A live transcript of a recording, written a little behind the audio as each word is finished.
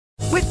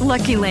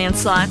Lucky Land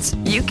Slots,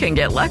 you can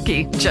get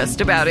lucky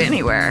just about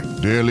anywhere.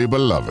 Dearly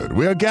beloved,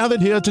 we are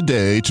gathered here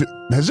today to...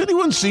 Has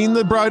anyone seen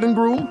the bride and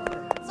groom?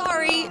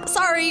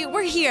 Sorry,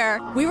 we're here.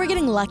 We were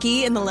getting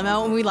lucky in the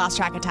limo and we lost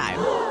track of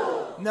time.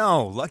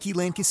 No, Lucky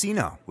Land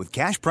Casino, with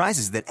cash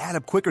prizes that add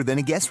up quicker than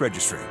a guest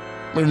registry.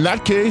 In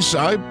that case,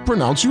 I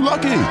pronounce you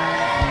lucky.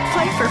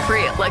 Play for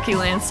free at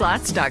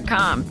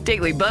LuckyLandSlots.com.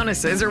 Daily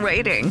bonuses are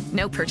waiting.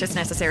 No purchase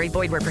necessary.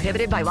 Void where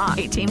prohibited by law.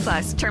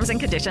 18+. Terms and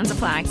conditions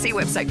apply. See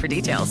website for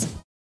details.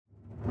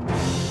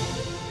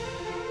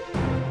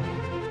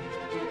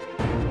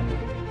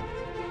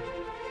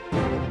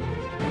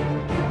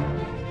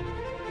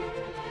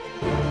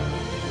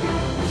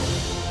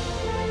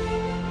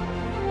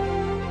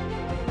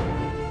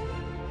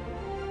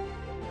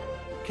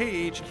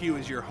 KHQ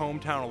is your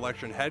hometown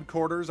election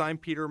headquarters. I'm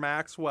Peter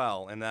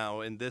Maxwell, and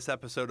now in this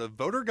episode of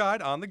Voter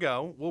Guide on the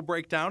Go, we'll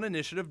break down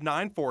Initiative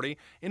 940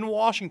 in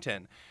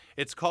Washington.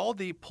 It's called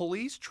the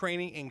Police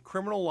Training and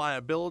Criminal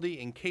Liability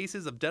in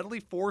Cases of Deadly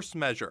Force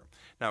Measure.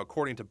 Now,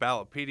 according to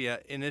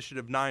Ballotpedia,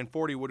 Initiative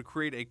 940 would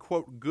create a,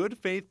 quote, good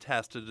faith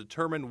test to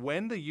determine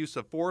when the use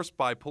of force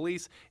by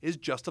police is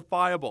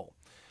justifiable.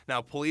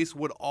 Now, police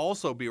would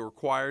also be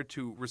required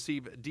to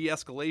receive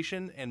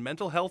de-escalation and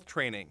mental health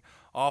training.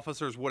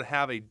 Officers would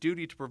have a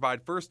duty to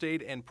provide first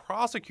aid, and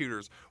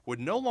prosecutors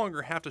would no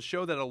longer have to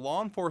show that a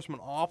law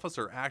enforcement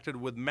officer acted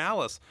with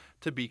malice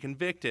to be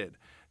convicted.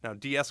 Now,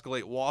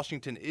 De-Escalate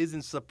Washington is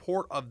in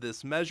support of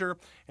this measure,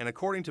 and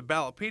according to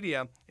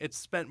Ballotpedia, it's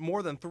spent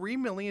more than $3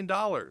 million.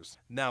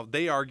 Now,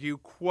 they argue,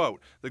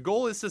 quote, the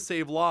goal is to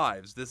save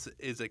lives. This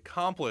is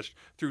accomplished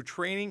through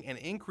training and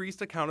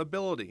increased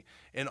accountability.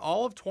 In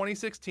all of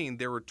 2016,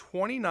 there were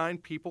 29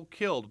 people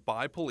killed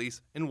by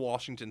police in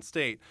Washington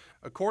state.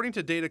 According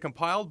to data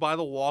compiled by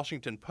the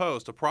Washington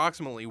Post,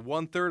 approximately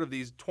one-third of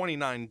these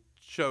 29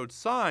 showed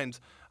signs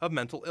of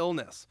mental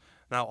illness.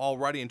 Now,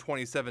 already in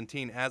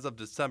 2017, as of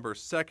December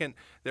 2nd,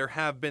 there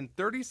have been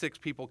 36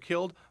 people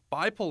killed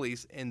by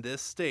police in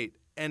this state,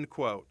 end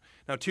quote.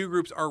 Now, two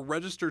groups are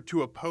registered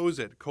to oppose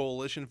it,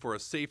 Coalition for a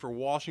Safer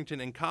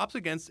Washington and Cops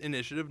Against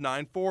Initiative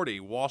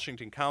 940,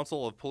 Washington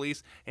Council of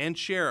Police and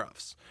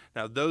Sheriffs.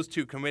 Now, those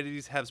two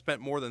committees have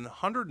spent more than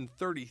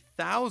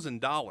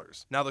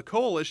 $130,000. Now, the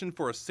Coalition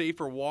for a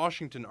Safer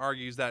Washington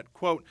argues that,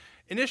 quote,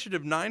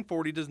 Initiative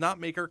 940 does not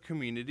make our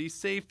community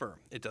safer.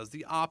 It does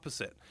the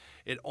opposite.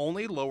 It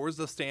only lowers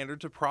the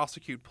standard to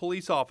prosecute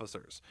police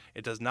officers.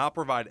 It does not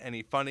provide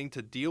any funding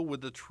to deal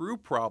with the true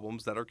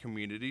problems that our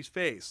communities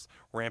face: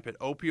 rampant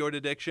opioid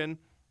addiction,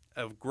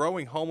 a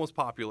growing homeless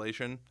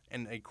population,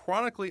 and a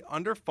chronically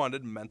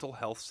underfunded mental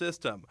health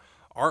system.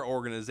 Our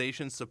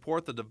organizations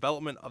support the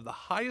development of the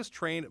highest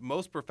trained,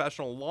 most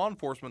professional law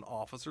enforcement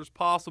officers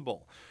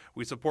possible.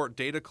 We support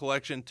data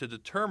collection to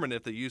determine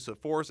if the use of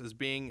force is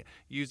being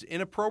used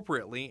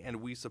inappropriately, and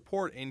we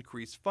support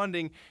increased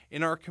funding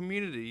in our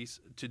communities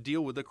to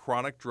deal with the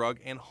chronic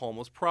drug and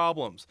homeless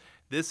problems.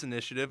 This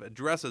initiative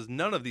addresses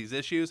none of these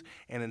issues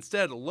and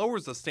instead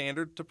lowers the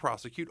standard to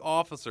prosecute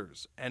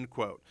officers, end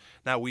quote.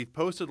 Now, we've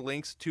posted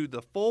links to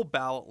the full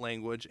ballot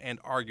language and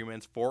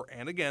arguments for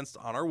and against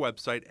on our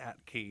website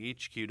at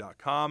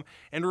khq.com.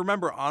 And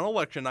remember, on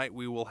election night,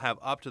 we will have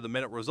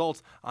up-to-the-minute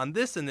results on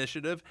this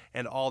initiative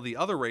and all the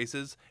other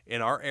races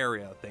in our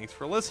area. Thanks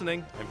for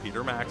listening. I'm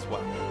Peter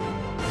Maxwell.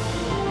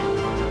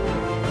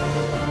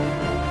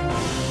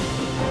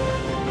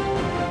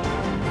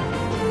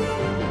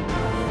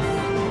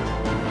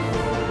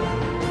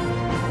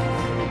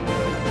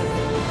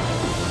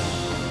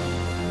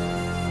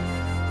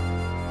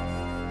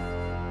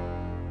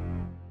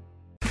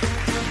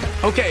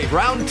 Okay,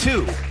 round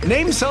two.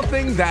 Name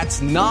something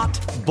that's not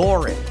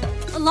boring.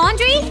 A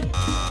laundry?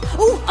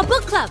 Ooh, a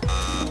book club.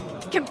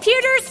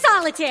 Computer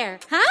solitaire,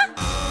 huh?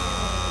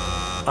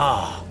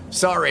 Ah,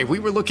 sorry, we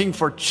were looking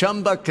for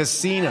Chumba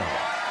Casino.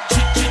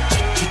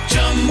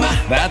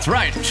 That's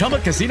right,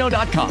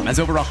 ChumbaCasino.com has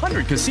over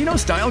 100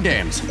 casino-style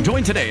games.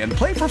 Join today and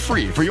play for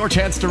free for your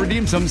chance to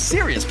redeem some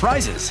serious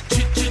prizes.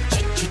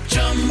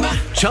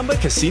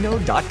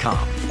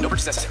 ChumbaCasino.com. No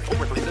purchase necessary. Void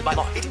where prohibited by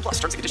law. 18+.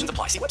 Terms and conditions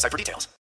apply. See website for details.